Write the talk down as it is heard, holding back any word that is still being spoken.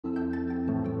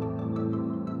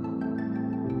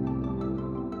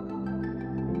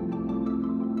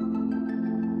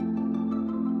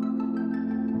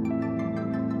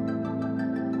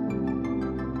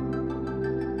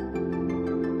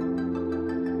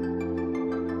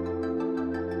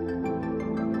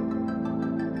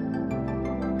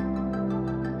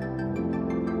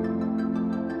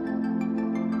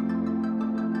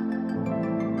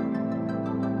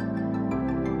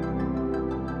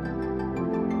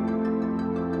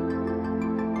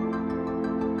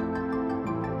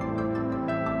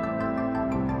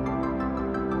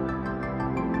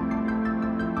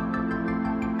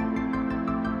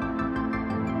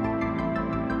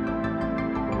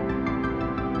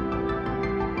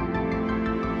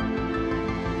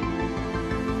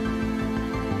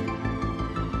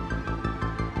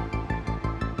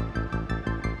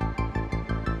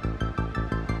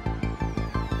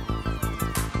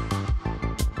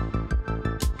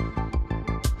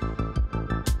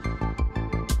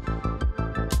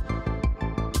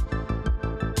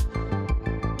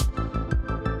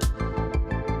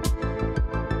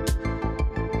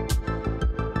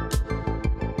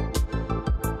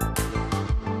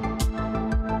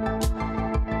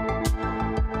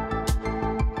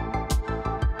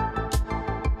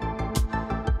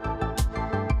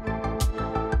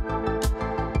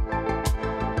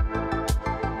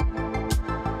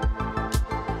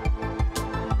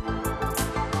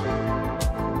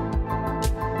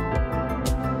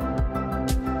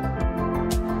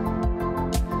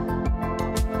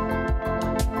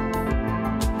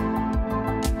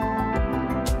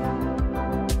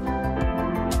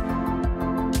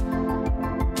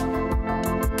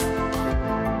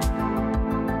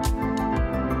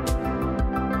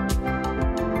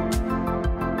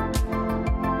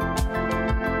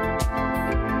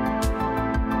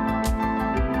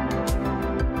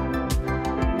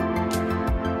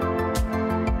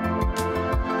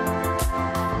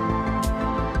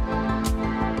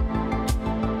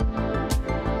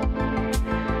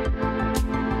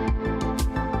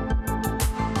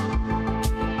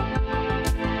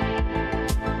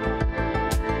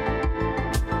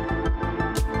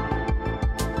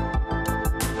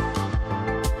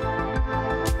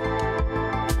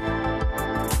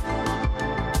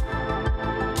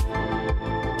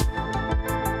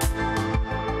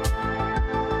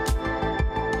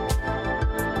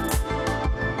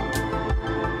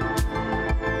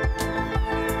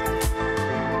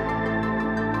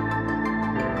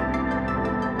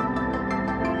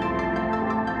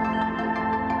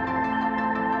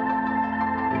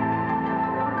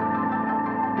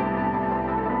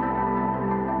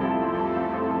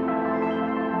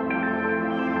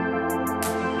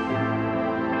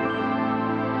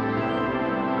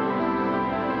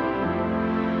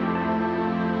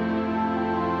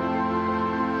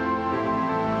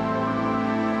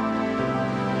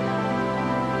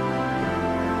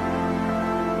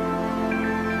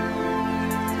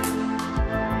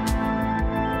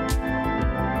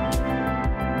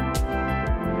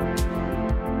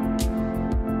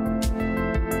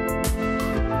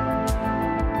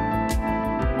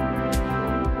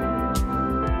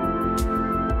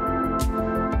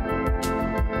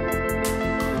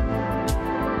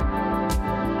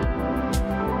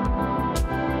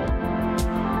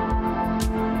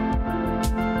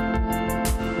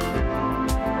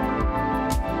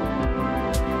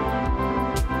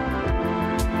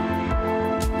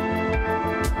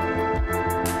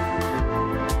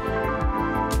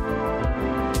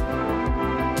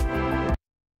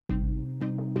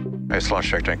T-minus launch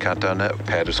trajectory and countdown net.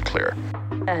 Pad is clear.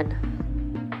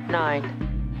 10,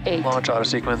 9, 8. Launch auto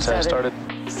sequence has started.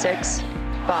 6,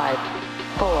 5,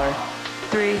 4,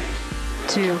 3,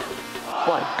 2,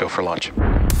 1. Go for launch.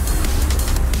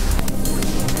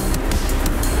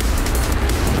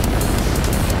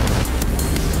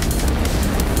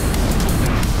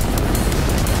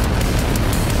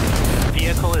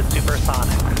 Vehicle is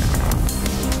supersonic.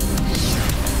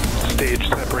 Stage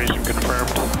separation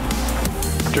confirmed.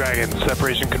 Dragon,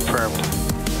 separation confirmed.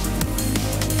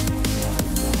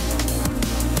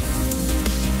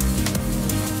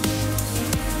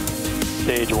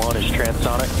 Stage 1 is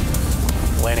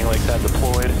transonic. Landing legs have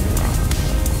deployed.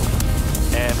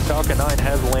 And Falcon 9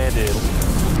 has landed.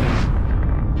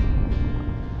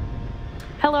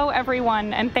 Hello,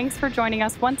 everyone, and thanks for joining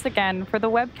us once again for the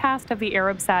webcast of the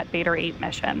ARABSAT BADR-8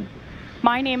 mission.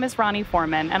 My name is Ronnie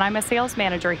Foreman, and I'm a sales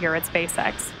manager here at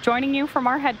SpaceX, joining you from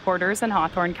our headquarters in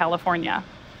Hawthorne, California.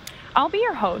 I'll be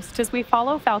your host as we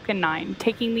follow Falcon 9,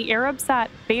 taking the ARABSAT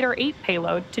BADR-8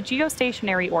 payload to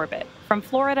geostationary orbit from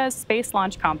Florida's Space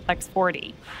Launch Complex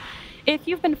 4D. If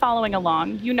you've been following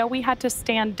along, you know we had to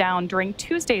stand down during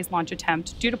Tuesday's launch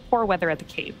attempt due to poor weather at the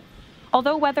Cape.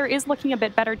 Although weather is looking a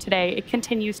bit better today, it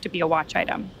continues to be a watch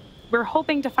item. We're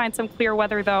hoping to find some clear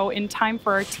weather, though, in time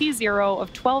for our T0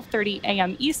 of 12:30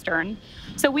 a.m. Eastern,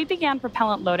 so we began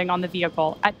propellant loading on the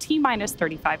vehicle at T-minus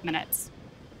 35 minutes.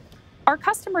 Our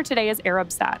customer today is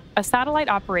ARABSAT, a satellite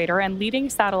operator and leading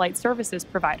satellite services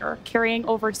provider carrying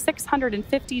over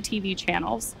 650 TV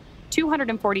channels,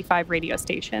 245 radio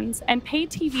stations, and paid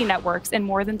TV networks in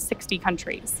more than 60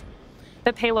 countries.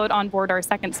 The payload on board our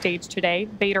second stage today,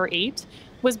 BADR-8,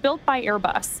 was built by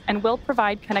Airbus and will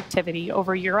provide connectivity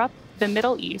over Europe, the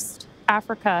Middle East,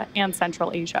 Africa, and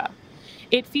Central Asia.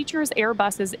 It features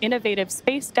Airbus's innovative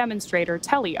space demonstrator,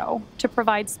 Teleo, to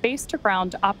provide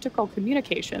space-to-ground optical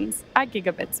communications at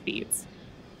gigabit speeds.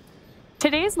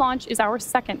 Today's launch is our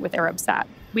second with ARABSAT.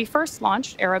 We first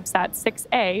launched ARABSAT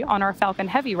 6A on our Falcon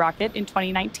Heavy rocket in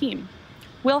 2019.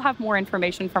 We'll have more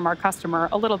information from our customer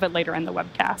a little bit later in the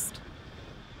webcast.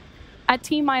 At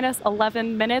T-minus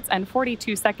 11 minutes and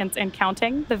 42 seconds and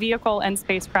counting, the vehicle and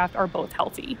spacecraft are both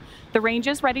healthy. The range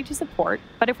is ready to support,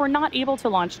 but if we're not able to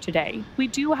launch today, we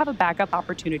do have a backup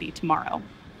opportunity tomorrow.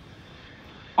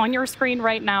 On your screen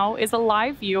right now is a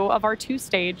live view of our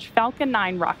two-stage Falcon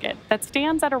 9 rocket that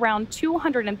stands at around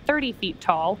 230 feet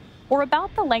tall, or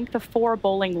about the length of 4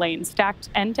 bowling lanes stacked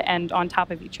end-to-end on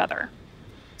top of each other.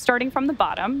 Starting from the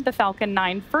bottom, the Falcon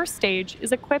 9 first stage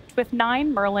is equipped with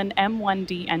 9 Merlin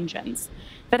M1D engines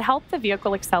that help the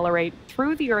vehicle accelerate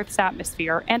through the Earth's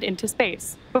atmosphere and into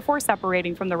space before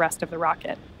separating from the rest of the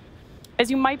rocket.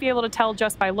 As you might be able to tell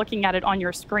just by looking at it on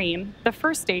your screen, the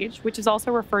first stage, which is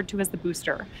also referred to as the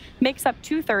booster, makes up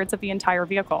 2/3 of the entire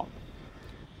vehicle.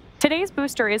 Today's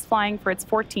booster is flying for its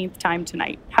 14th time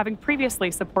tonight, having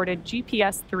previously supported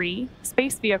GPS-3,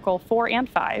 Space Vehicle 4 and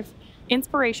 5,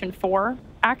 Inspiration 4,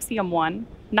 Axiom 1,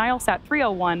 Nilesat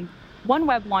 301,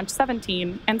 OneWeb Launch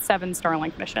 17, and 7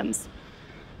 Starlink missions.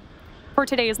 For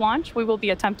today's launch, we will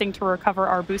be attempting to recover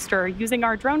our booster using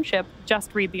our drone ship,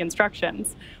 Just Read the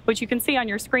Instructions, which you can see on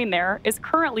your screen there, is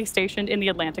currently stationed in the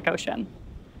Atlantic Ocean.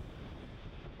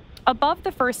 Above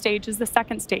the first stage is the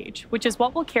second stage, which is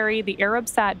what will carry the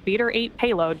ARABSAT BADR-8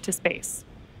 payload to space.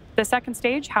 The second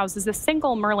stage houses a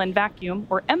single Merlin vacuum,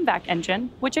 or MVAC engine,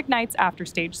 which ignites after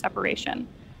stage separation.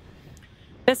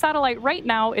 The satellite right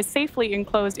now is safely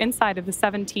enclosed inside of the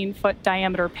 17-foot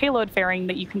diameter payload fairing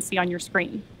that you can see on your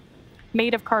screen.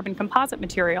 Made of carbon composite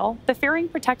material, the fairing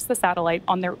protects the satellite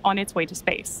on its way to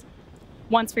space.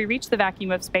 Once we reach the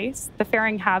vacuum of space, the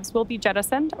fairing halves will be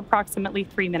jettisoned approximately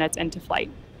 3 minutes into flight.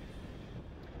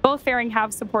 Both fairing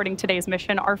halves supporting today's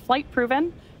mission are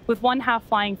flight-proven, with one half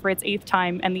flying for its 8th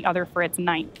time and the other for its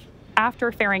 9th.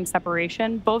 After fairing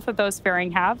separation, both of those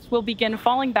fairing halves will begin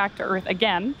falling back to Earth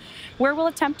again, where we'll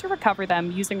attempt to recover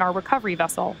them using our recovery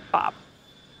vessel, Bob.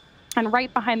 And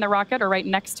right behind the rocket, or right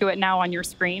next to it now on your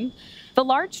screen, the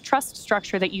large truss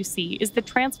structure that you see is the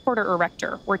Transporter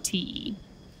Erector, or TE.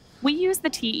 We use the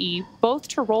TE both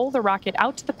to roll the rocket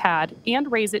out to the pad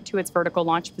and raise it to its vertical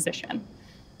launch position.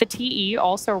 The TE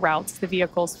also routes the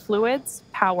vehicle's fluids,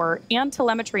 power, and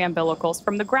telemetry umbilicals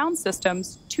from the ground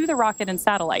systems to the rocket and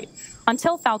satellite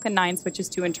until Falcon 9 switches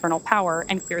to internal power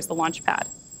and clears the launch pad.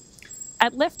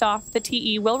 At liftoff, the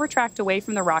TE will retract away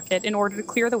from the rocket in order to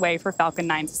clear the way for Falcon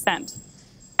 9's ascent.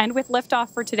 And with liftoff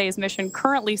for today's mission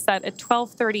currently set at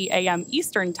 12:30 a.m.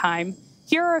 Eastern Time,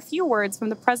 here are a few words from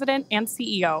the President and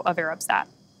CEO of ARABSAT.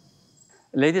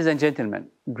 Ladies and gentlemen,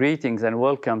 greetings and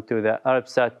welcome to the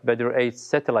ARABSAT BADR-8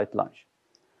 satellite launch.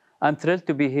 I'm thrilled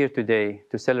to be here today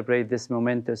to celebrate this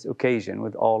momentous occasion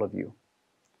with all of you.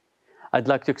 I'd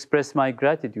like to express my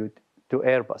gratitude to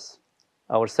Airbus,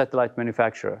 our satellite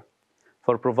manufacturer,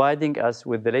 for providing us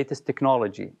with the latest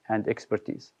technology and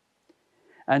expertise,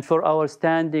 and for our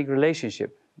standing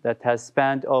relationship that has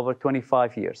spanned over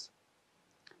 25 years.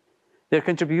 Their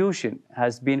contribution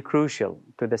has been crucial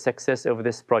to the success of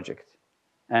this project,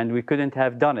 and we couldn't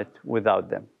have done it without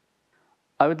them.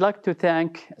 I would like to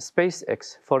thank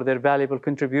SpaceX for their valuable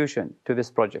contribution to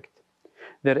this project.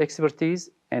 Their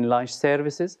expertise in launch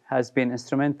services has been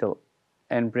instrumental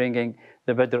in bringing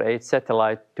the BADR-8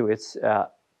 satellite to its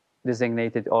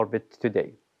designated orbit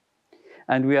today.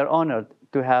 And we are honored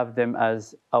to have them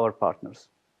as our partners.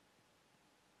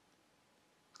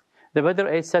 The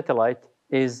BADR-8 satellite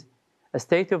is a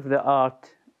state-of-the-art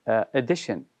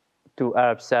addition to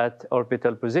ARABSAT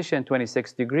orbital position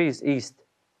 26 degrees east.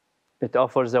 It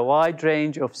offers a wide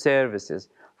range of services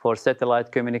for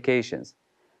satellite communications,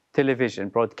 television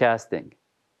broadcasting,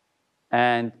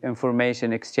 and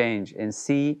information exchange in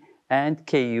C and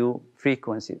Ku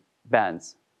frequency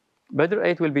bands.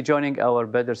 BADR-8 will be joining our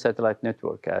BADR satellite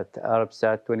network at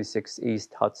ARABSAT 26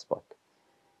 East hotspot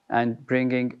and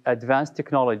bringing advanced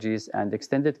technologies and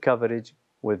extended coverage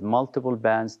with multiple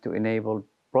bands to enable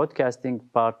broadcasting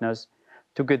partners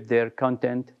to get their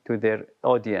content to their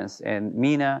audience in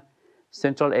MENA,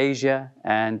 Central Asia,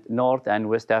 and North and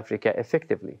West Africa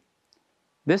effectively.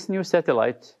 This new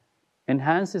satellite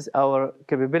enhances our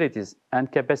capabilities and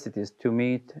capacities to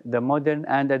meet the modern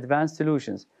and advanced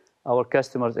solutions our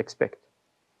customers expect.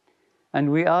 And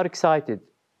we are excited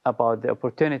about the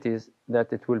opportunities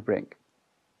that it will bring.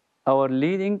 Our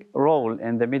leading role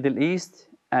in the Middle East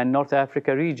and North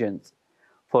Africa regions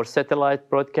for satellite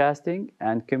broadcasting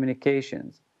and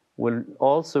communications will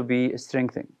also be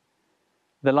strengthened.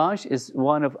 The launch is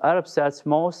one of ARABSAT's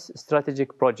most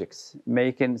strategic projects,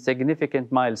 making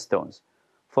significant milestones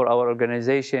for our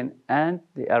organization and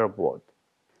the Arab world.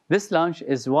 This launch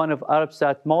is one of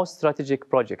ARABSAT's most strategic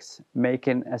projects,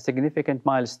 making a significant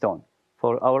milestone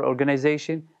for our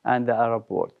organization and the Arab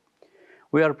world.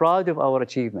 We are proud of our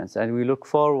achievements, and we look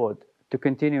forward to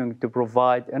continuing to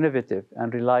provide innovative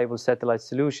and reliable satellite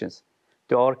solutions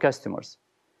to our customers.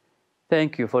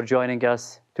 Thank you for joining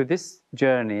us to this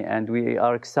journey, and we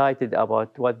are excited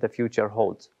about what the future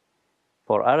holds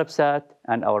for ARABSAT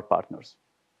and our partners.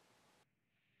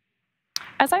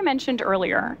 As I mentioned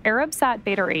earlier, ARABSAT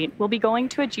BADR-8 will be going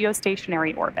to a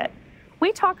geostationary orbit.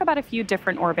 We talk about a few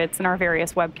different orbits in our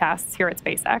various webcasts here at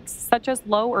SpaceX, such as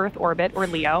low Earth orbit, or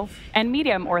LEO, and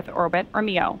medium Earth orbit, or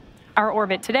MEO. Our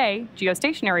orbit today,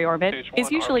 geostationary orbit,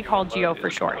 is usually called GEO for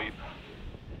short.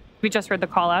 We just heard the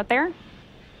call out there.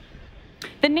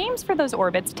 The names for those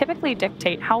orbits typically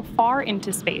dictate how far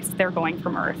into space they're going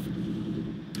from Earth.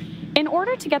 In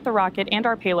order to get the rocket and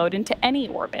our payload into any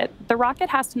orbit, the rocket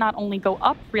has to not only go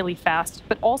up really fast,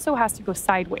 but also has to go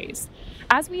sideways.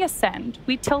 As we ascend,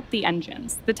 we tilt the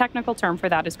engines. The technical term for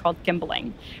that is called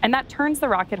gimbaling, and that turns the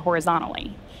rocket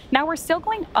horizontally. Now we're still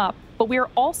going up, but we are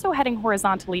also heading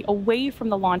horizontally away from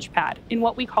the launch pad in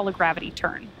what we call a gravity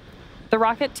turn. The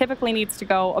rocket typically needs to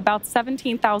go about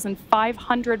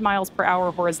 17,500 miles per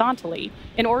hour horizontally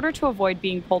in order to avoid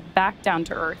being pulled back down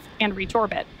to Earth and reach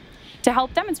orbit. To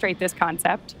help demonstrate this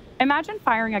concept, imagine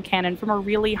firing a cannon from a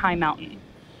really high mountain.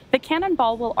 The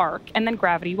cannonball will arc, and then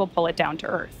gravity will pull it down to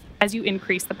Earth. As you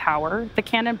increase the power, the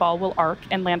cannonball will arc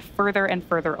and land further and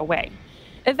further away.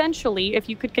 Eventually, if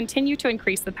you could continue to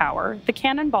increase the power, the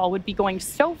cannonball would be going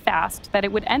so fast that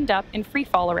it would end up in free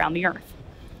fall around the Earth.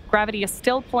 Gravity is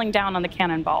still pulling down on the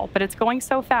cannonball, but it's going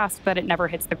so fast that it never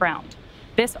hits the ground.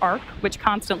 This arc, which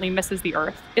constantly misses the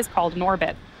Earth, is called an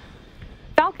orbit.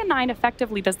 Falcon 9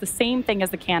 effectively does the same thing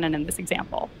as the cannon in this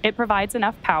example. It provides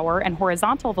enough power and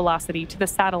horizontal velocity to the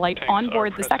satellite on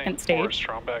board the second stage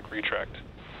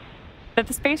that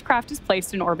the spacecraft is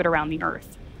placed in orbit around the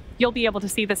Earth. You'll be able to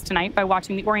see this tonight by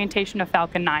watching the orientation of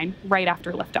Falcon 9 right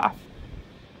after liftoff.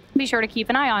 Be sure to keep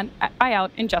an eye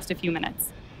out in just a few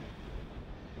minutes.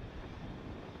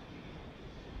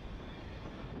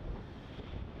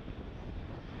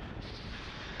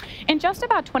 In just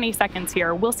about 20 seconds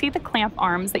here, we'll see the clamp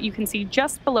arms that you can see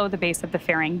just below the base of the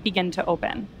fairing begin to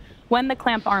open. When the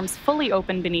clamp arms fully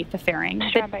open beneath the fairing,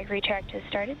 strong back retract has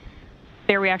started.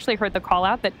 There we actually heard the call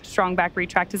out that strong back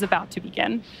retract is about to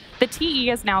begin. The TE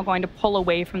is now going to pull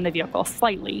away from the vehicle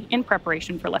slightly in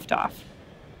preparation for liftoff.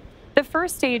 The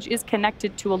first stage is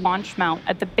connected to a launch mount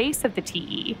at the base of the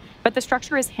TE, but the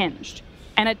structure is hinged.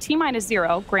 And at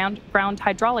T-0, ground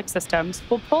hydraulic systems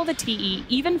will pull the TE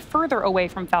even further away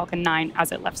from Falcon 9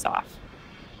 as it lifts off.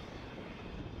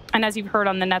 And as you've heard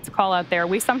on the net's call out there,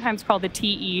 we sometimes call the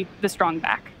TE the strong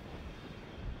back.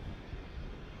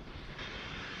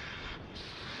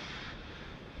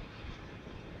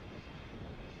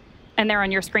 And there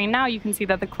on your screen now, you can see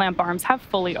that the clamp arms have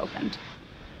fully opened.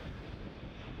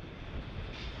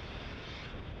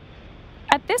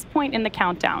 At this point in the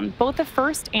countdown, both the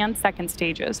first and second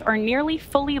stages are nearly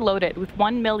fully loaded with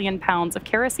 1 million pounds of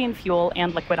kerosene fuel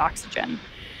and liquid oxygen.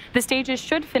 The stages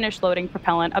should finish loading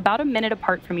propellant about a minute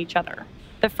apart from each other.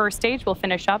 The first stage will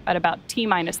finish up at about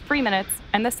T-3 minutes,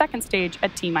 and the second stage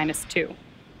at T-2.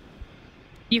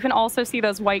 You can also see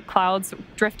those white clouds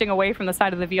drifting away from the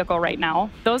side of the vehicle right now.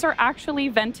 Those are actually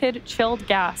vented chilled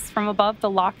gas from above the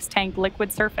LOX tank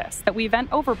liquid surface that we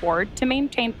vent overboard to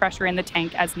maintain pressure in the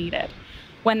tank as needed.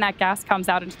 When that gas comes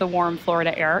out into the warm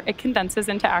Florida air, it condenses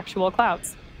into actual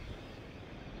clouds.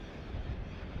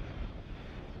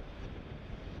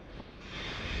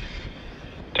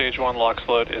 Stage 1 LOX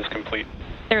load is complete.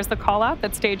 There's the call out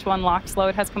that Stage 1 LOX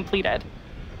load has completed.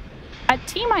 At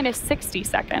T-60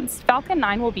 seconds, Falcon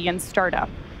 9 will be in startup.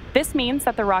 This means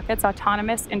that the rocket's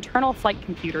autonomous internal flight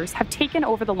computers have taken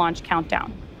over the launch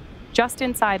countdown. Just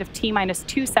inside of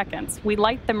T-2 seconds, we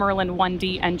light the Merlin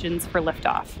 1D engines for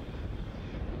liftoff.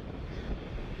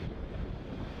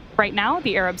 Right now,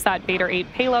 the ARABSAT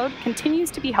BADR-8 payload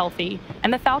continues to be healthy,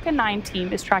 and the Falcon 9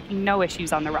 team is tracking no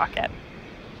issues on the rocket.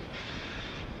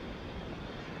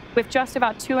 With just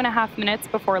about 2.5 minutes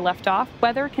before liftoff,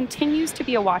 weather continues to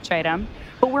be a watch item,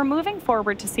 but we're moving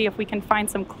forward to see if we can find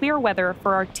some clear weather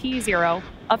for our T0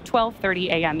 of 12:30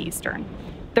 a.m. Eastern.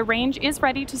 The range is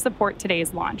ready to support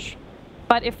today's launch.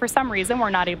 But if for some reason we're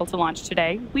not able to launch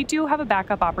today, we do have a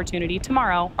backup opportunity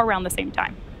tomorrow around the same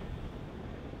time.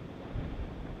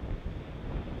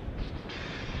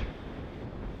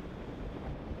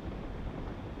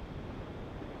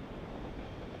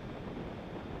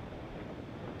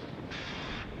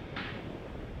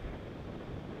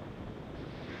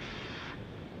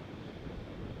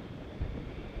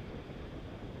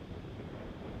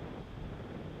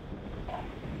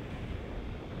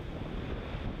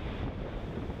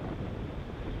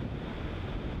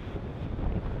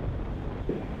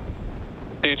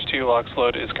 Stage 2 LOX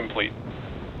load is complete.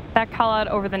 That call out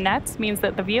over the nets means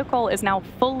that the vehicle is now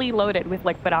fully loaded with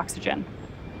liquid oxygen.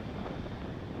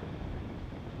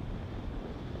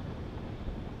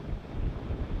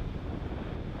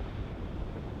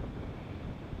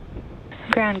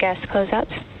 Ground gas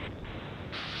closeouts.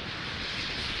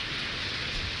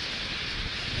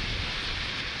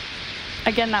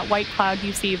 Again, that white cloud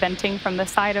you see venting from the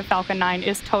side of Falcon 9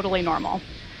 is totally normal.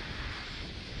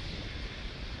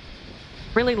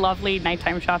 Really lovely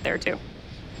nighttime shot there, too.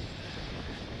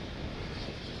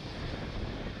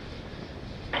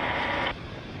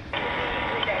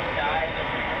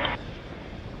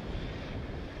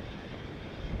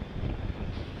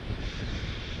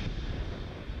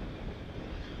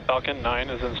 Falcon 9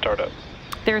 is in startup.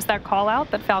 There's that call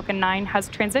out that Falcon 9 has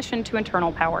transitioned to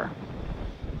internal power.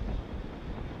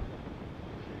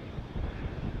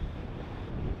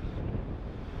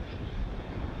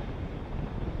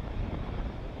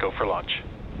 Go for launch.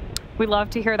 We love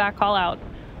to hear that call out.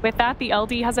 With that, the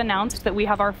LD has announced that we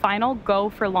have our final go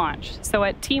for launch. So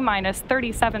at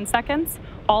T-37 seconds,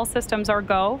 all systems are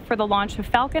go for the launch of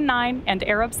Falcon 9 and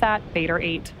ARABSAT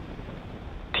BADR-8.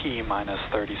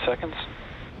 T-30 seconds.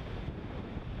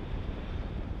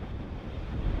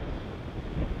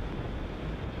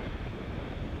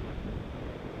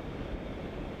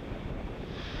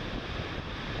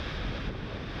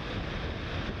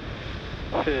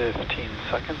 Fifteen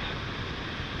seconds.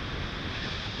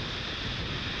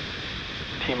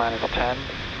 T-minus 10,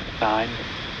 9,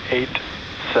 8,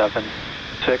 7,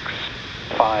 6,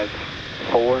 5,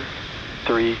 4,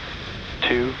 3,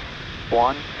 2,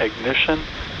 1. Ignition.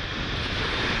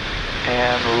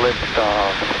 And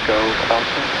liftoff. Go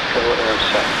Falcon, go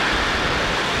ARABSAT.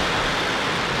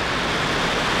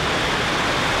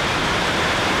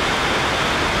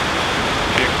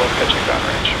 Vehicle pitching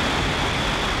downrange.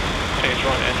 Stage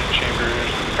 1 engine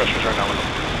chambers, pressures are nominal.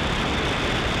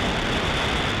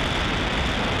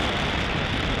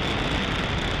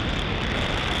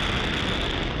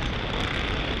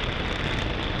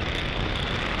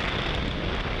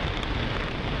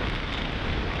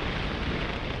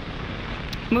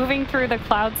 Moving through the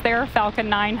clouds there, Falcon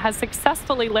 9 has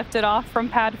successfully lifted off from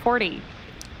pad 40.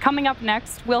 Coming up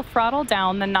next, we'll throttle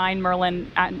down the 9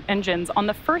 Merlin engines on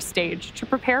the first stage to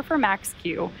prepare for max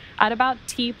Q at about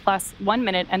T plus 1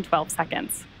 minute and 12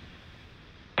 seconds.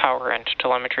 Power and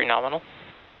telemetry nominal.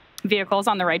 Vehicles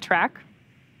on the right track.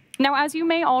 Now, as you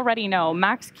may already know,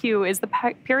 max Q is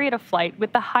the period of flight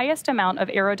with the highest amount of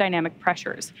aerodynamic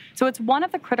pressures, so it's one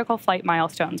of the critical flight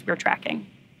milestones we're tracking.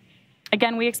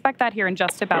 Again, we expect that here in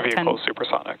just about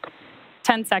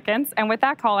 10 seconds, and with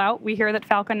that call out, we hear that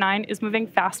Falcon 9 is moving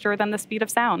faster than the speed of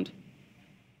sound.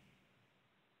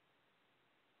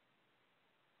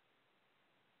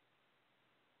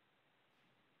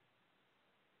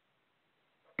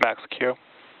 Max Q.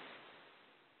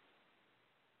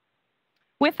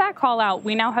 With that call out,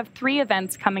 we now have 3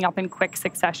 events coming up in quick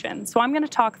succession, so I'm going to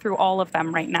talk through all of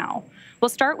them right now. We'll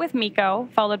start with MECO,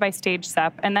 followed by stage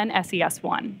SEP, and then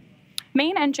SES-1.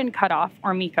 Main engine cutoff,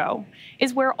 or MECO,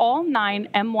 is where all 9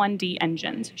 M1D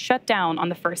engines shut down on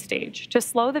the first stage to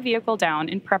slow the vehicle down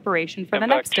in preparation for the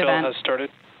next event,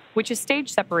 which is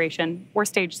stage separation, or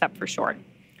stage SEP for short.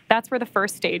 That's where the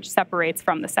first stage separates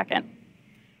from the second.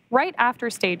 Right after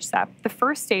stage SEP, the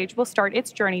first stage will start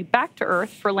its journey back to Earth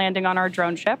for landing on our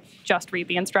drone ship. Just read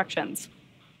the instructions.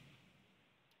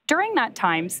 During that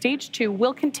time, stage 2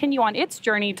 will continue on its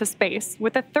journey to space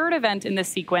with a third event in this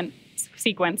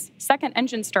sequence, second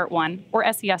engine start 1, or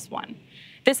SES-1.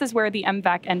 This is where the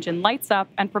MVAC engine lights up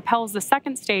and propels the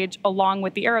second stage along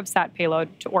with the ARABSAT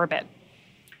payload to orbit.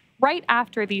 Right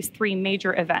after these 3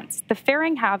 major events, the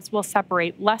fairing halves will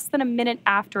separate less than a minute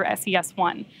after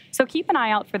SES-1, so keep an eye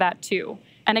out for that too.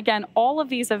 And again, all of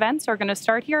these events are going to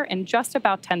start here in just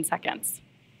about 10 seconds.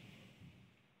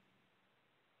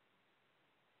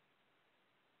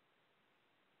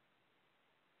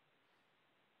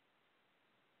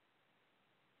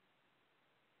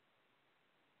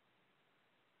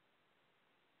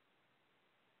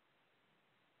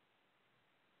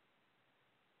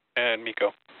 And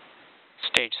MECO.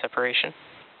 Stage separation.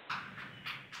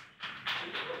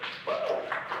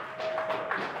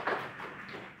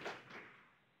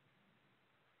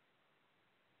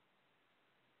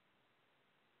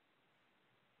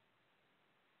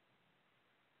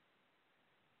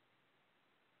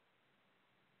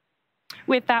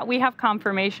 With that, we have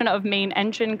confirmation of main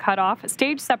engine cutoff,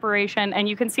 stage separation, and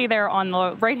you can see there on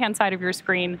the right-hand side of your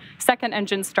screen, second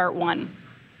engine start 1.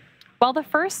 While the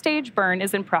first stage burn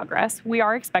is in progress, we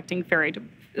are expecting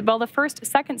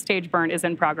second stage burn is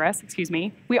in progress,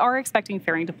 we are expecting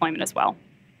fairing deployment as well.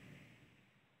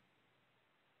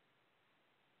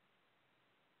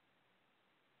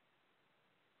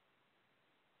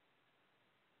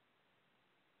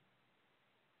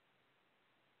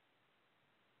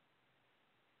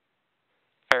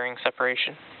 Fairing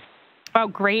separation. Wow,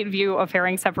 great view of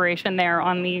fairing separation there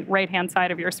on the right-hand side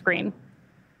of your screen.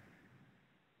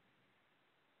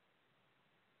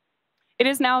 It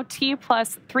is now T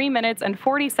plus 3 minutes and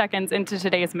 40 seconds into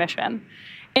today's mission.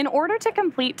 In order to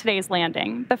complete today's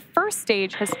landing, the first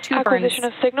stage has 2 burns. Acquisition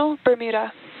of signal,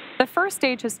 Bermuda. The first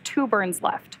stage has 2 burns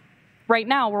left. Right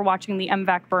now, we're watching the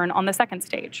MVAC burn on the second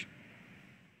stage.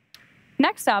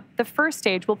 Next up, the first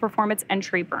stage will perform its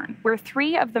entry burn, where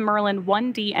 3 of the Merlin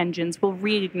 1D engines will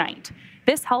reignite.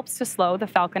 This helps to slow the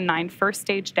Falcon 9 first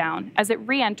stage down as it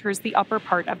re-enters the upper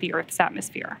part of the Earth's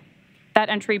atmosphere. That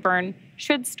entry burn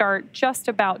should start just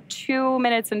about 2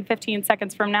 minutes and 15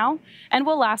 seconds from now and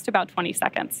will last about 20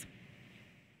 seconds.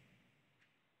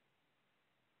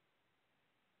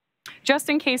 Just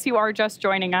in case you are just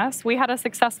joining us, we had a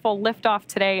successful liftoff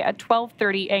today at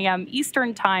 12:30 a.m.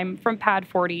 Eastern Time from Pad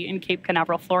 40 in Cape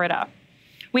Canaveral, Florida.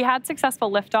 We had successful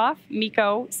liftoff,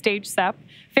 MECO, stage SEP,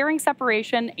 fairing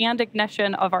separation, and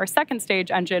ignition of our second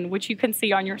stage engine, which you can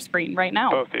see on your screen right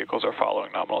now. Both vehicles are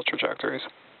following nominal trajectories.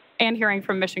 And hearing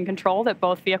from mission control that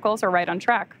both vehicles are right on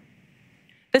track.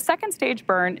 The second stage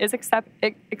burn is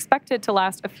expected to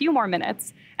last a few more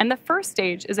minutes, and the first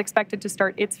stage is expected to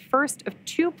start its first of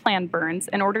 2 planned burns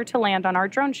in order to land on our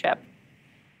drone ship.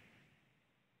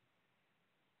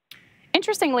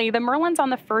 Interestingly, the Merlins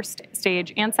on the first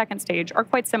stage and second stage are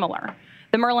quite similar.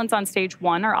 The Merlins on stage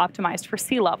 1 are optimized for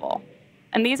sea level,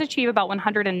 and these achieve about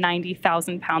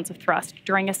 190,000 pounds of thrust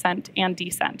during ascent and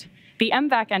descent. The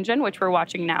MVAC engine, which we're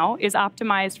watching now, is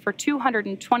optimized for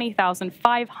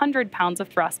 220,500 pounds of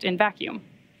thrust in vacuum.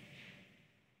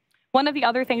 One of the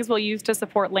other things we'll use to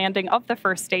support landing of the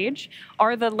first stage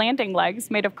are the landing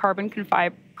legs made of carbon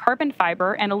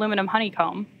fiber and aluminum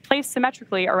honeycomb, placed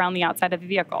symmetrically around the outside of the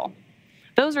vehicle.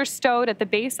 Those are stowed at the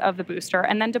base of the booster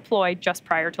and then deployed just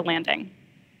prior to landing.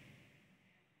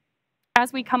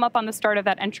 As we come up on the start of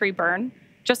that entry burn,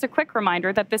 just a quick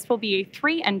reminder that this will be a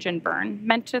 3-engine burn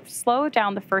meant to slow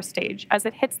down the first stage as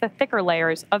it hits the thicker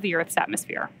layers of the Earth's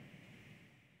atmosphere.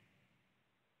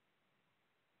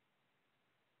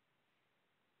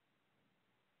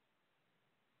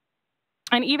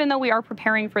 And even though we are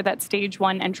preparing for that stage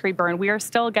 1 entry burn, we are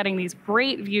still getting these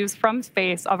great views from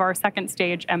space of our second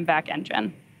stage MVAC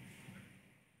engine.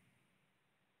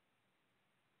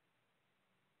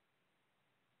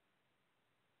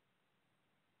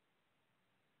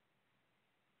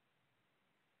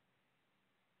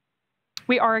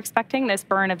 We are expecting this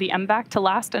burn of the MVAC to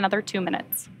last another 2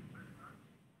 minutes.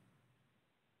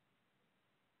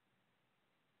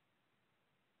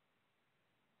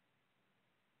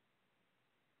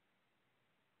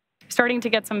 Starting to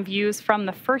get some views from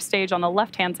the first stage on the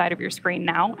left-hand side of your screen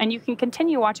now, and you can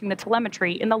continue watching the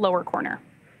telemetry in the lower corner.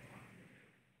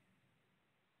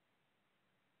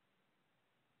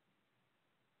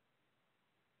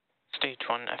 Stage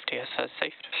 1 FTS has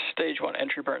safed. Stage 1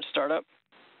 entry burn startup.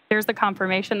 There's the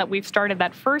confirmation that we've started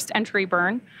that first entry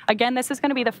burn. Again, this is going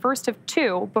to be the first of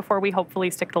 2 before we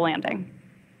hopefully stick the landing.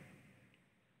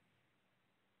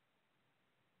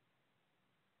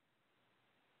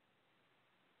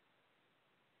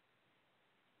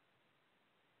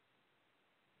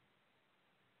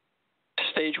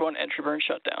 Stage 1 entry burn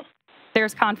shutdown.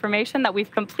 There's confirmation that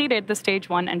we've completed the stage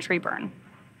 1 entry burn.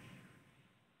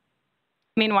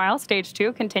 Meanwhile, stage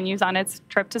 2 continues on its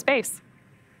trip to space.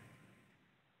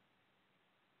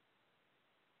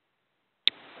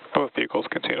 Both vehicles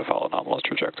continue to follow anomalous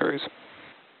trajectories.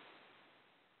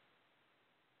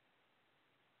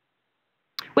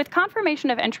 With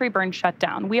confirmation of entry burn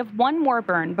shutdown, we have one more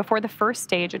burn before the first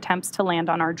stage attempts to land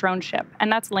on our drone ship,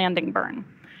 and that's landing burn.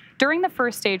 During the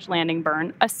first stage landing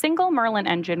burn, a single Merlin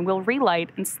engine will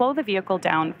relight and slow the vehicle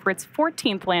down for its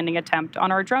 14th landing attempt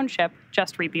on our drone ship.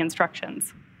 Just read the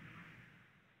instructions.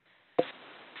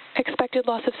 Expected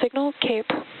loss of signal, Cape.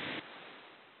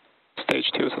 Stage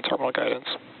 2 is in terminal guidance.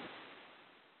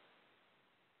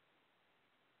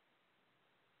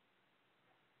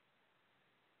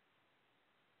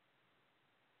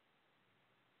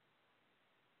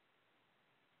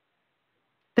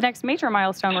 The next major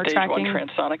milestone we're tracking. Stage 1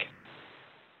 transonic.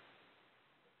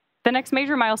 The next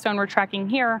major milestone we're tracking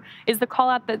here is the call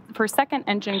out for second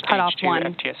engine cutoff Stage 2 1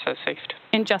 FTS has safed.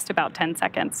 in just about 10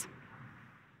 seconds.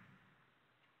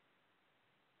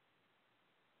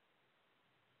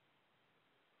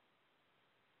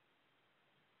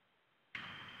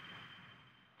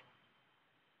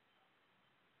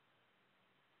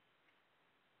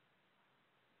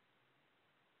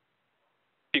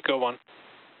 Eco 1.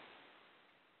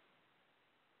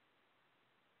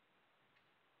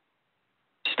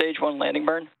 Stage 1 landing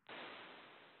burn.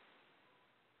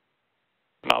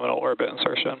 Nominal orbit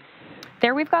insertion.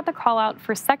 There we've got the call out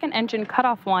for second engine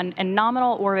cutoff 1 and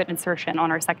nominal orbit insertion on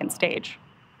our second stage.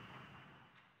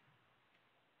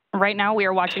 Right now we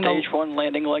are watching Stage 1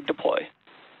 landing leg deploy.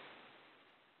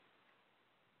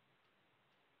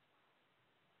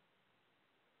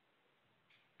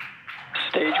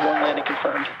 Stage 1 landing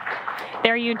confirmed.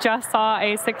 There you just saw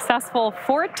a successful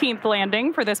 14th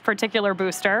landing for this particular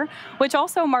booster, which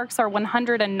also marks our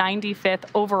 195th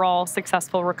overall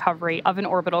successful recovery of an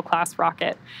orbital class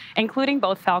rocket, including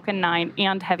both Falcon 9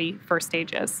 and Heavy first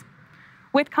stages.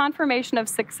 With confirmation of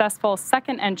successful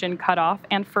second engine cutoff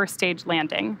and first stage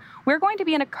landing, we're going to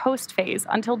be in a coast phase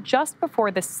until just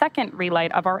before the second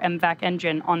relight of our MVAC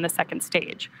engine on the second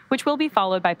stage, which will be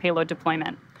followed by payload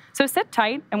deployment. So sit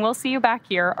tight, and we'll see you back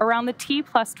here around the T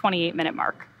plus 28-minute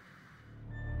mark.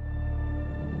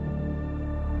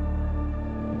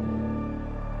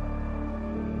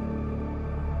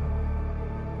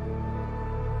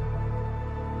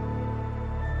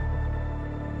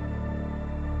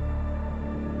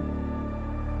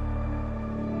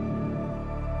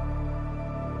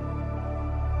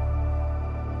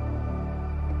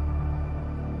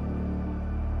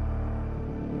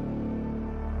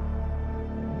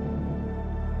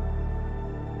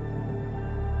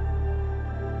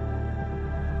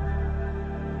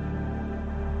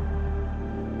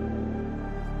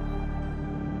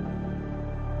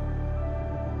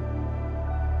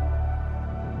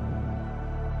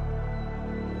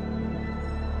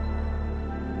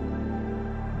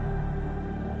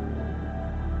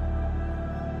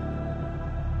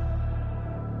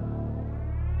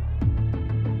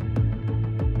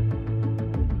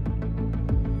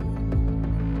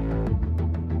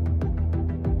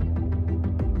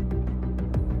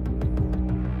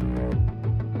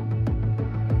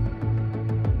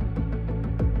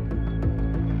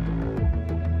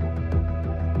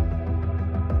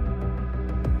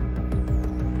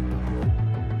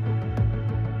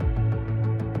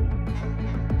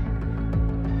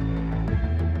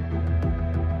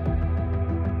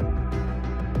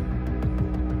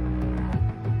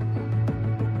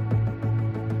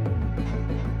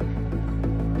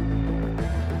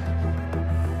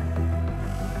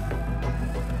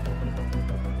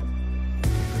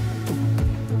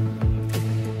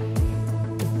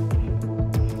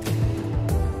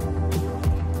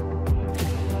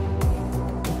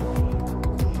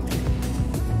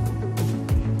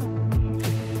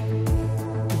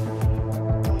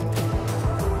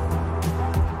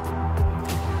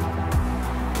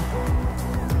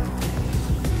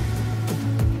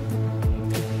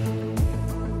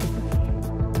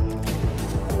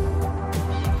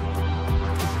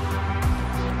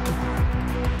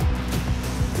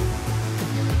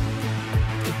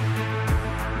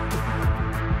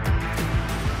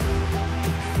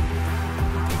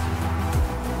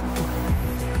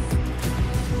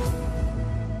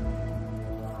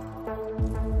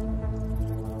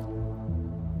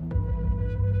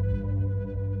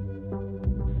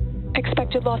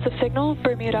 Expected loss of signal,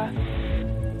 Bermuda.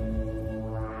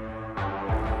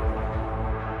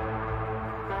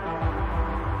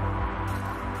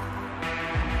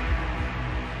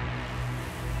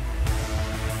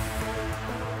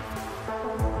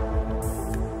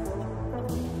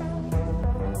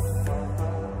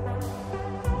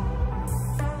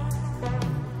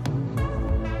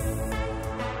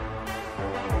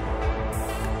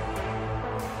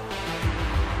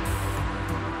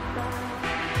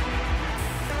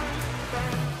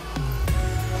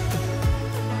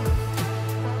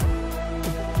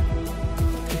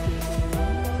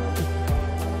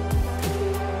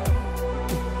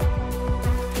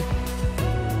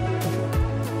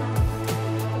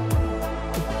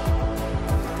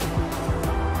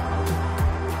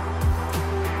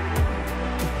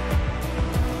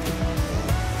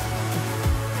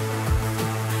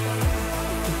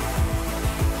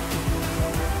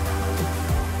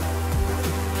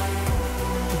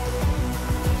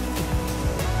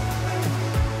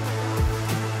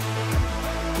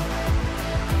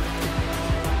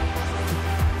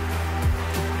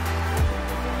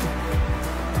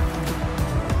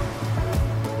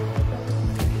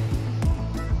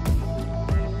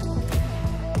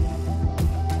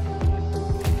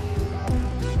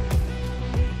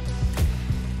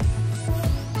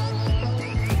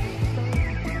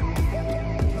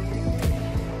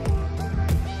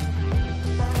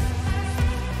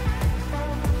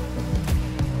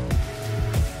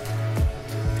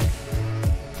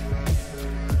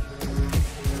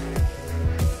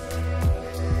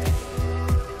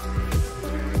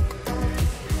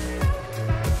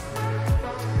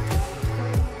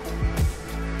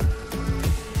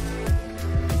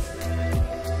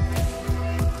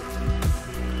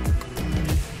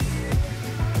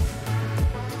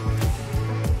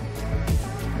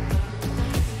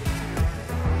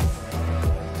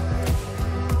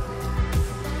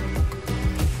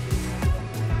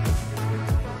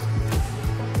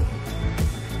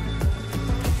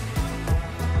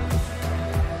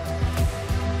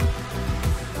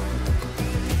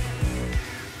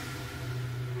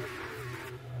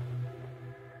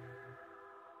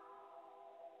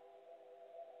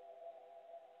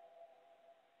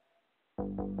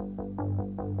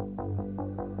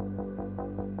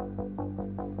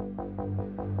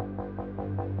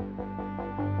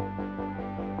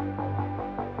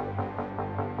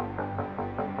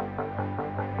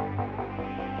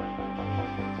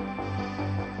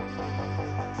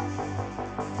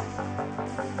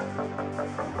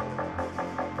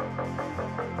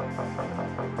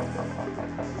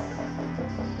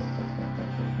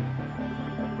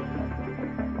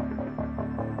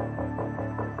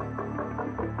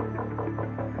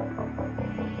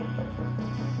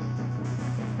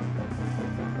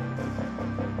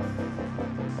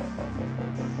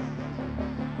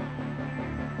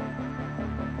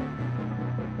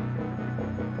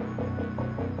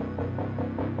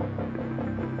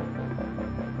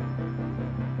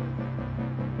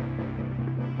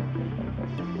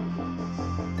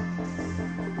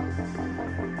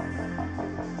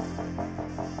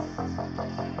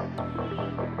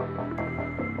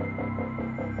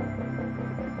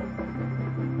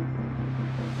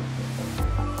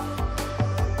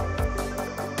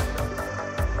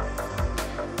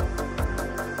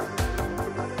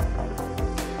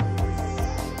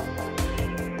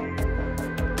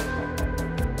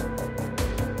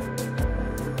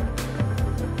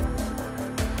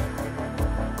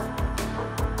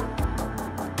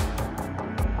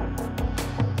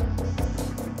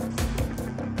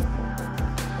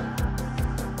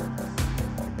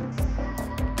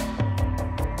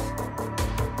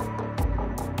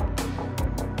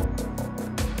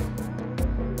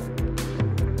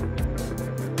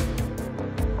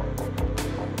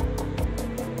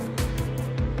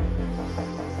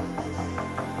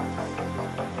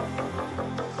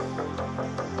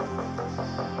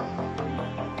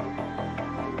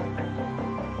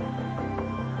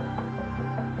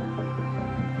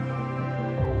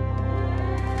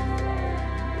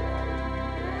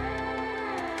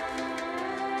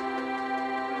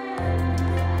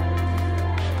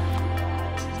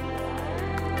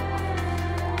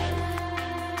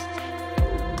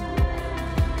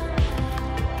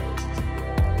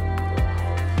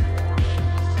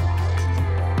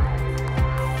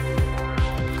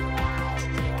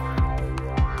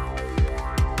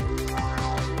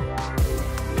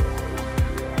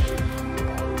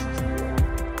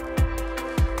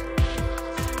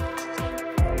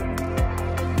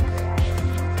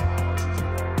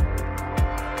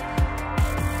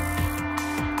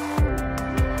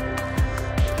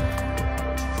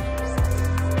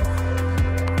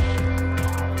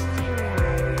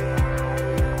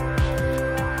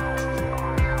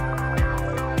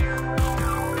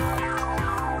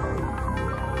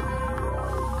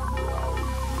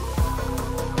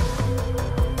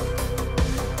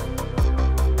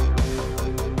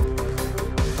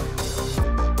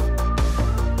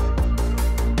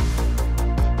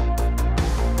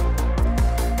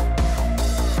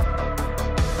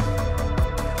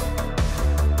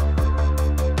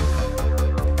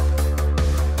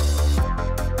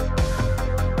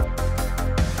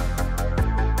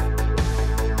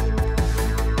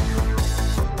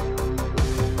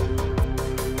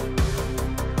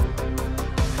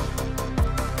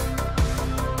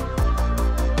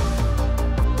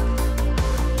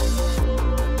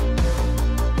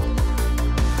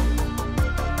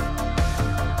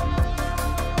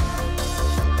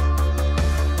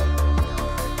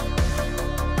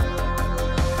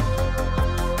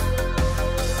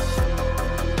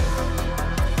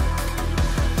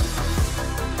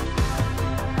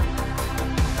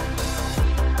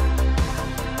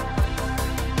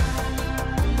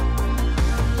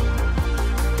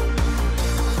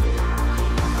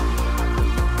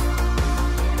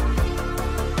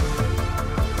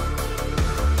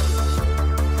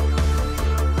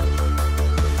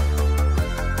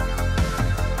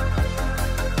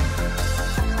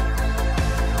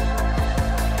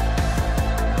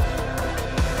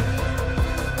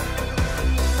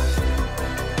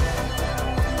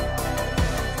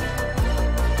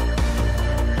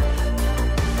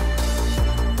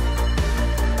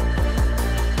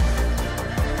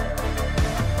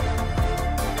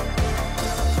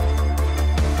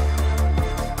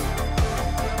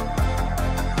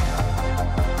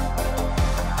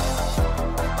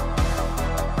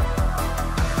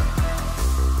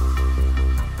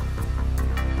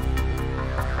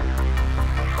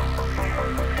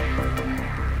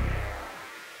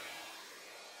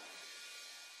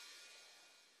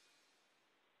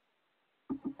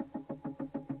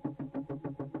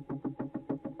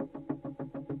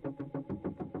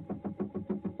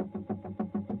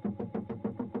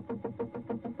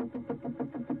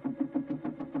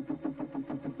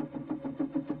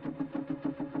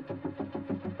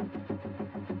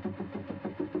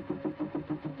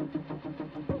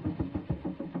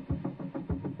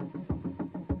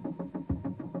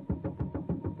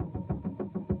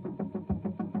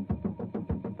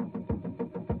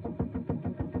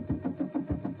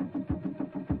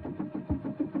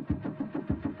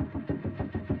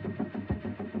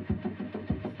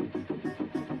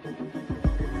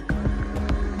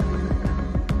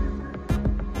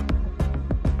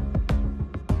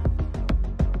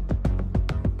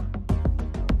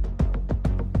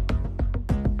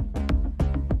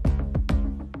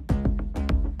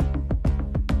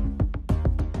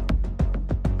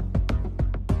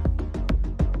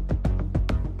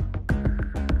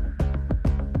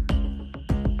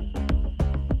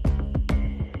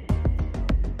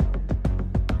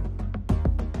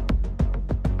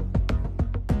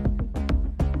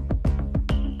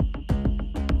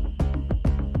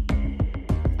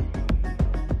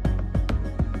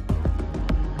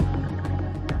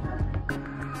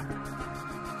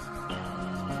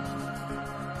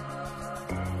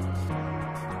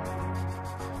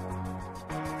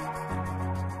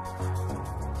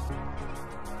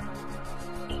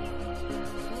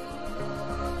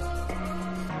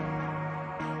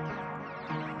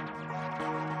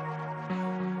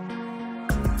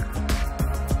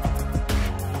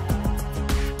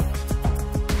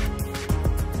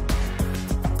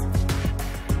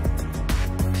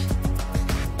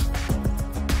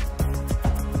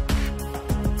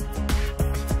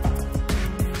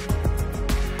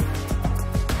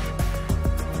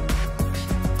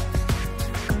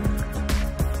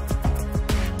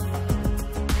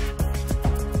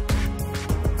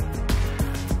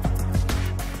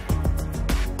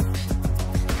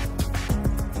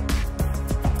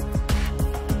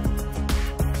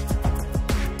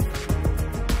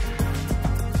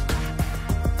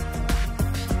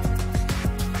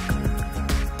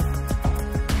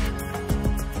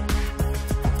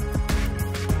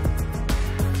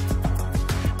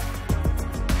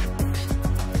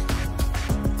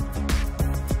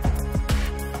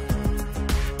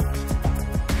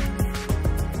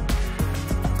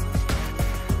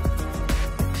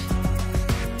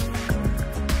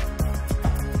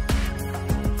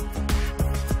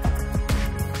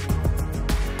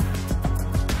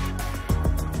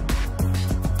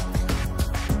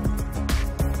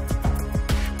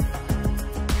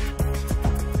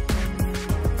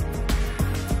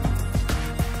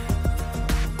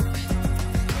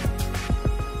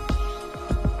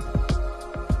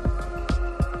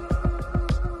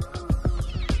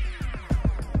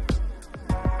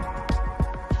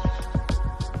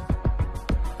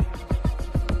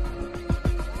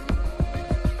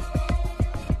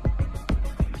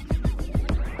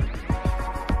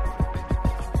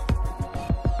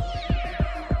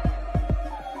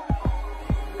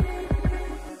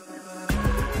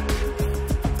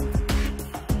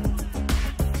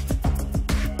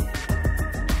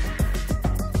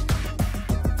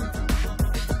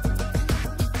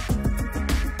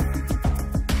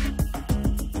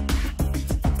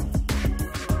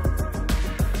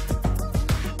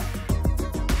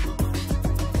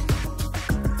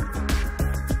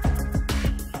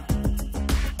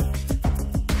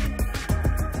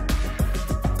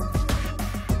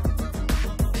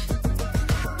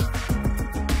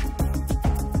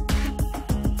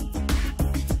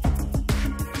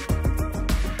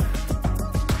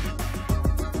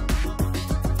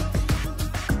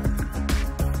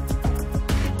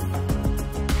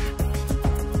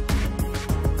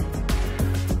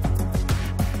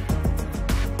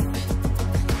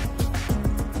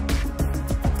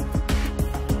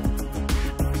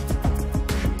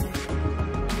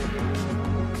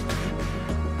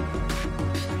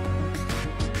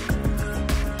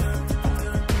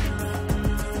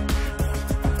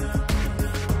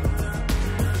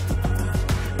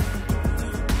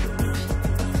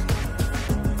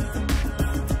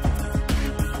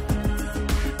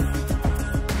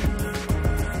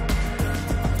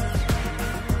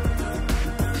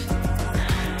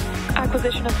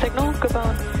 Acquisition of signal,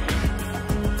 Gabon.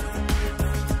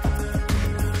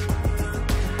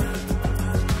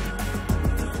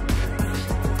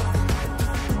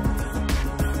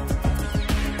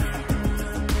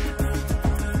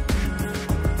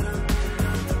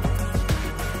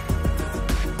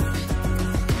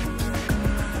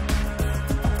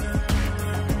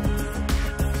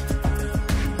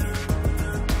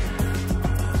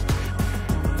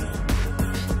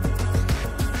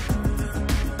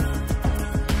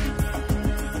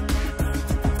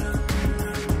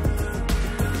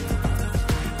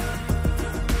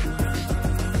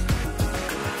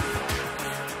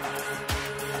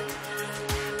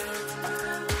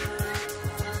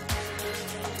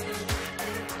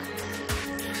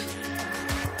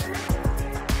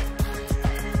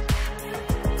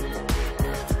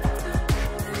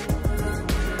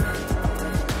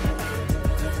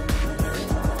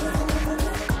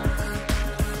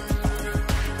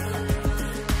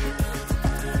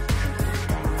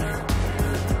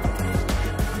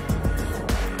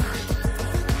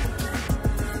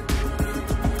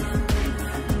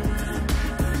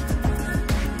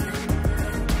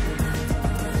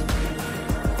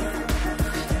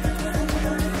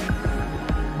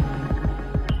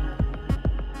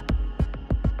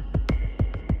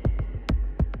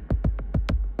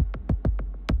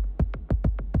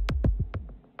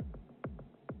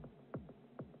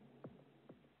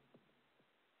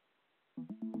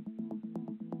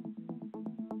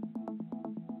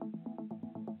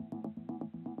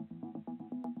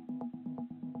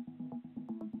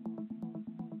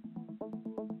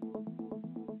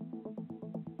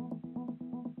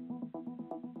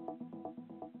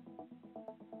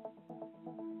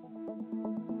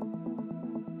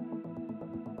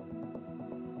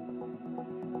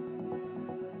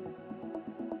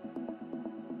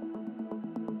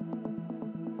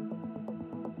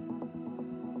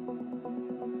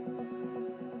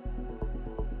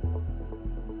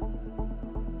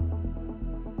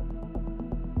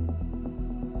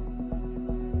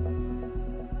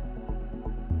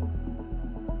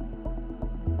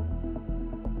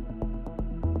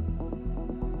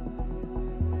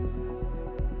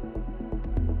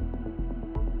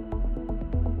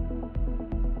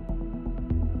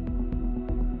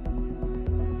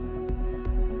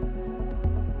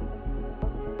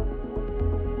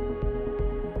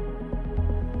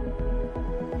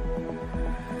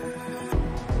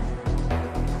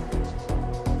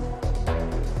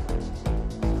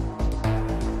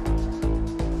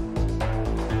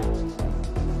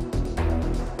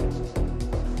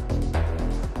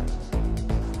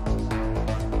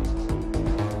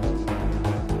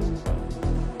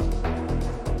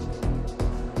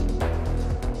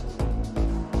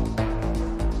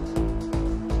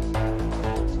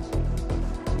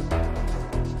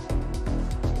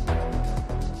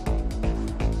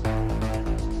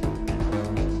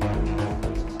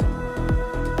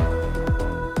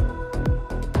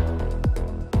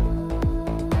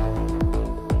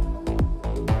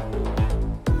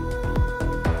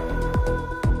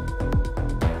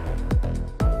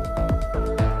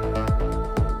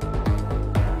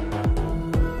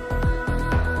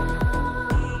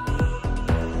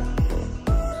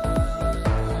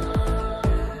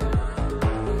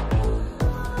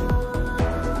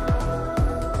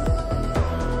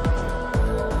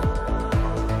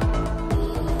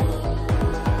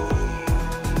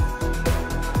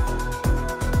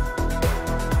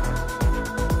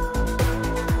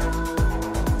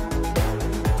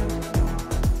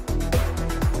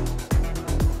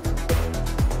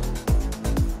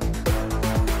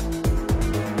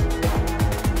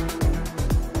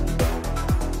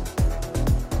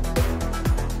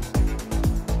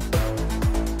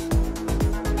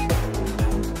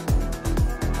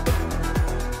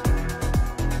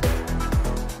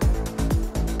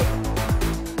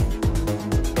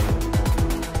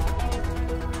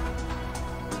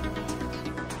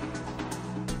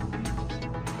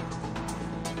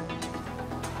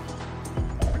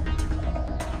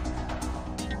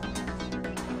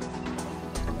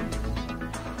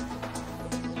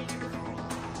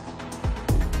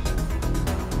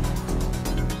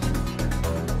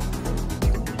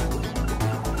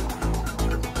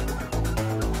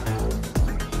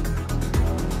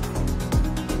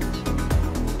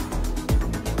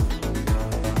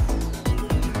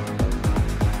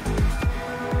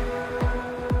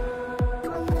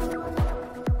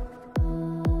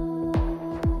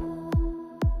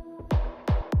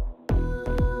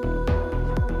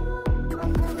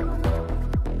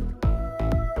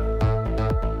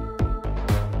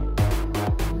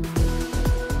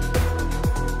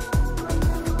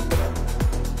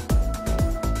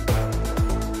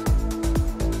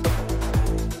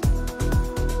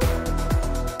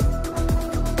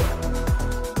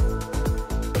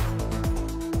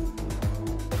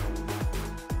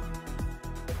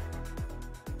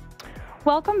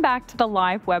 Welcome back to the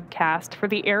live webcast for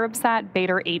the ARABSAT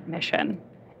BADR-8 mission.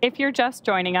 If you're just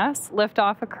joining us,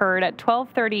 liftoff occurred at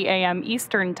 12:30 a.m.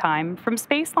 Eastern Time from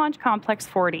Space Launch Complex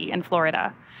 40 in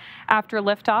Florida. After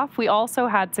liftoff, we also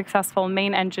had successful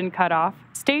main engine cutoff,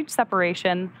 stage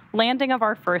separation, landing of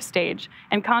our first stage,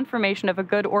 and confirmation of a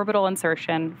good orbital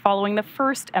insertion following the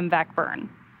first MVAC burn.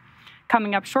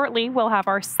 Coming up shortly, we'll have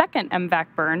our second MVAC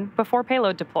burn before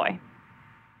payload deploy.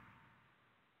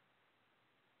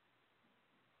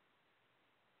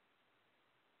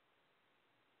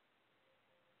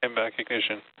 MVAC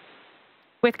ignition.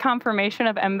 With confirmation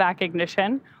of MVAC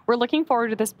ignition, we're looking forward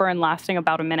to this burn lasting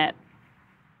about a minute.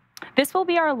 This will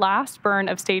be our last burn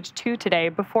of Stage 2 today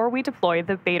before we deploy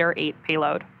the BADR-8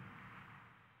 payload.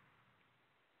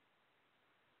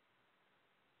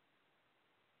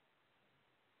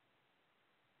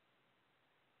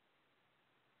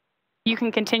 You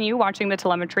can continue watching the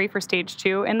telemetry for Stage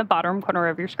 2 in the bottom corner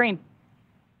of your screen.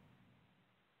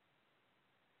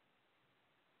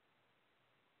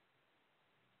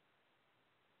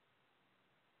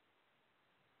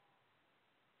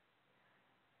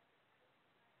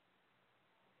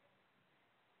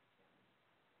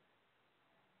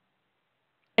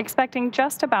 Expecting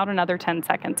just about another 10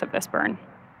 seconds of this burn.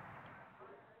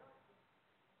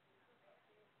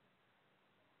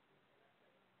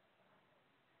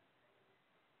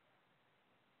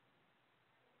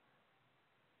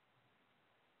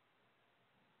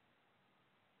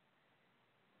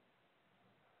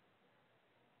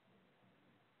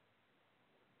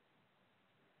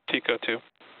 TECO 2.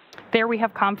 There we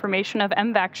have confirmation of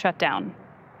MVAC shutdown.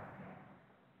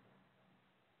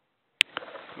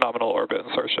 Nominal orbit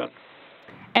insertion.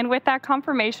 And with that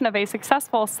confirmation of a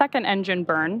successful second engine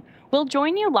burn, we'll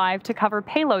join you live to cover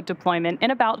payload deployment in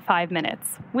about 5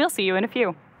 minutes. We'll see you in a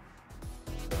few.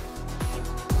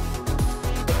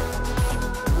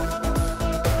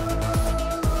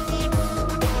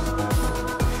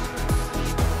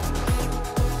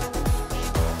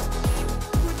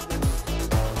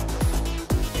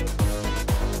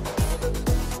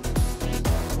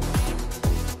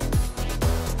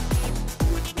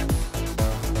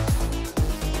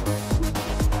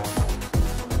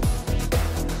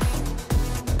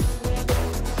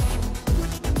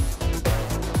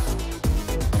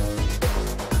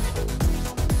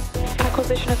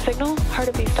 Acquisition of signal,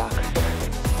 hard to be stock.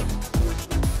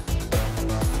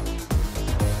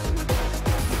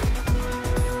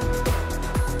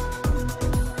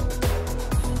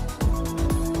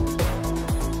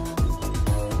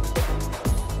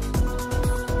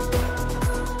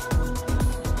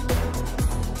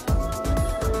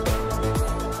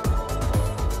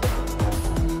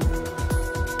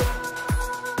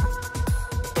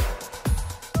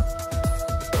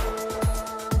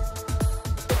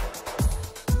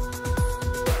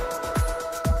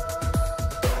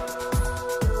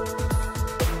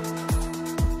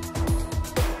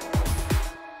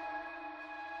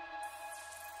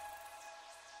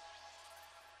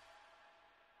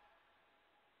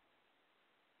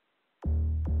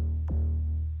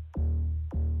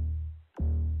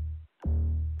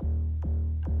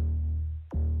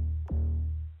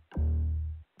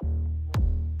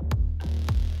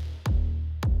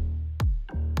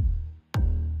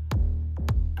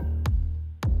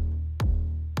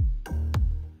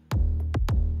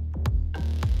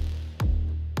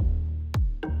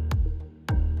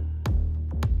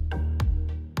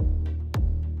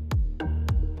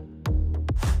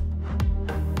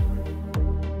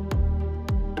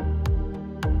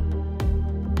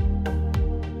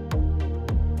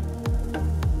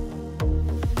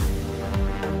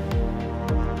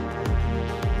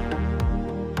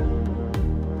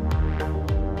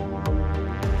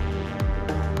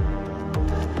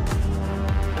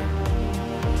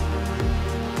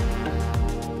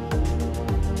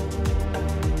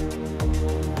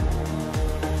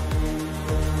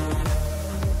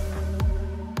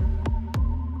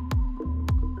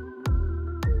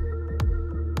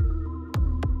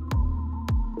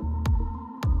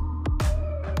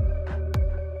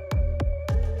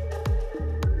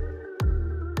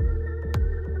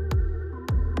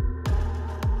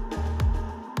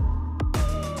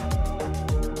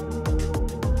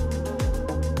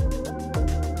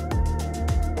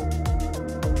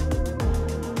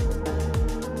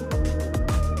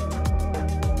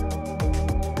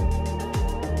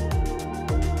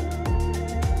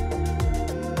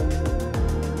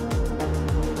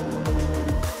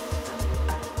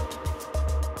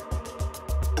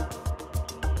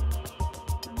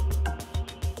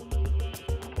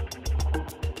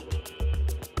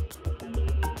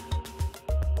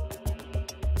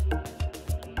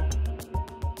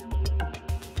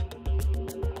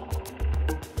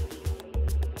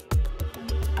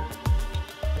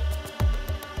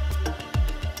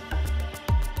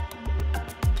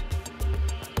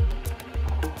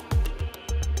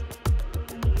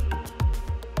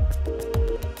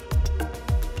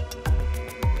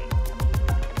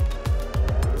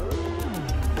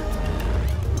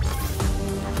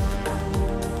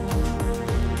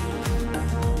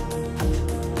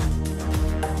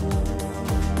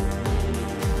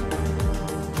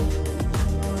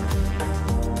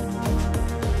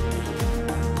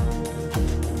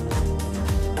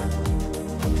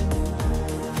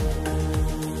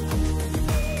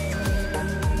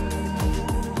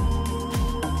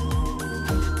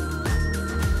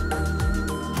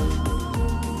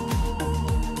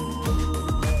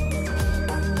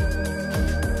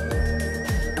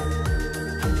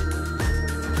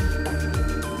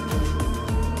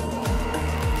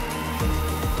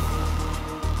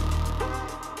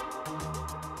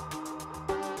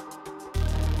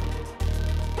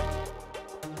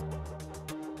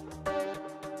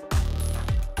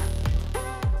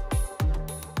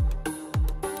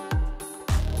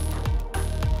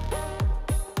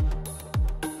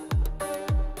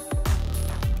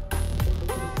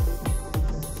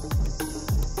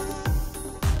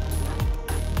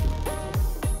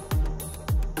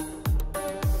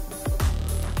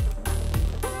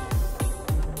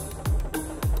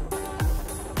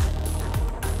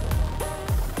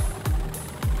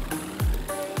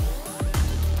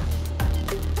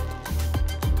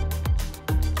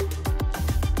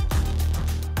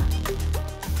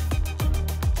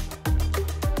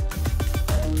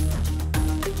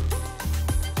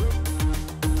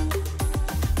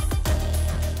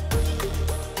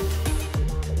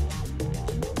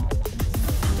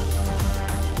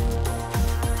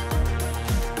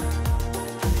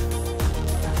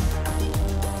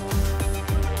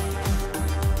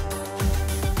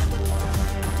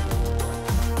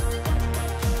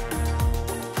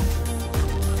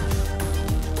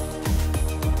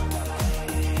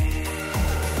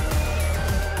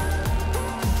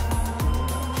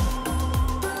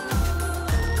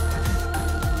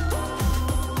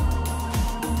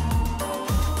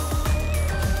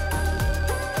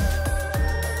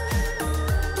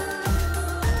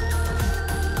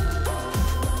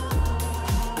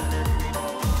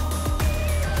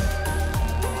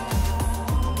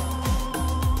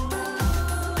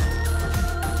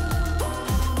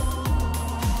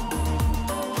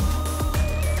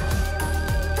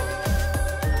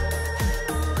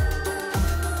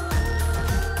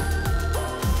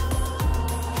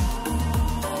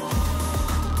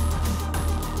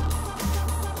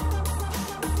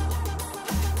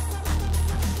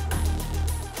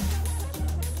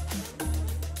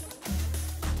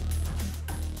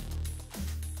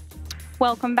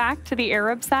 Welcome back to the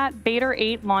ARABSAT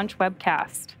BADR-8 launch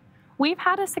webcast. We've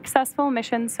had a successful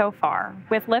mission so far,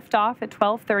 with liftoff at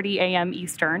 12:30 a.m.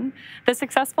 Eastern, the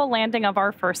successful landing of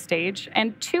our first stage,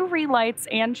 and 2 relights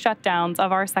and shutdowns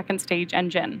of our second stage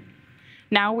engine.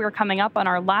 Now we're coming up on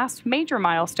our last major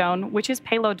milestone, which is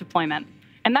payload deployment,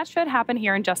 and that should happen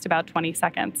here in just about 20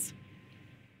 seconds.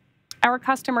 Our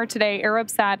customer today,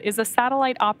 ARABSAT, is a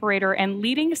satellite operator and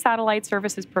leading satellite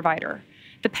services provider.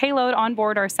 The payload on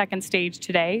board our second stage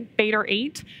today,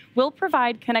 BADR-8, will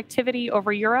provide connectivity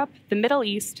over Europe, the Middle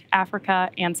East, Africa,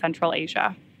 and Central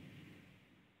Asia.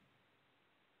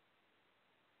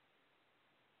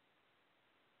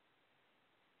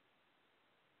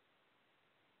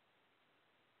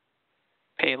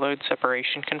 Payload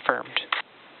separation confirmed.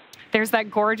 There's that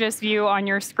gorgeous view on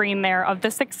your screen there of the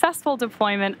successful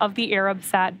deployment of the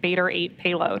ARABSAT BADR-8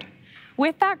 payload.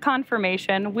 With that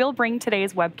confirmation, we'll bring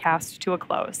today's webcast to a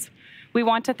close. We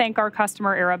want to thank our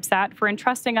customer ARABSAT for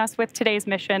entrusting us with today's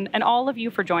mission and all of you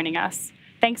for joining us.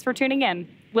 Thanks for tuning in.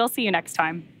 We'll see you next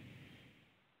time.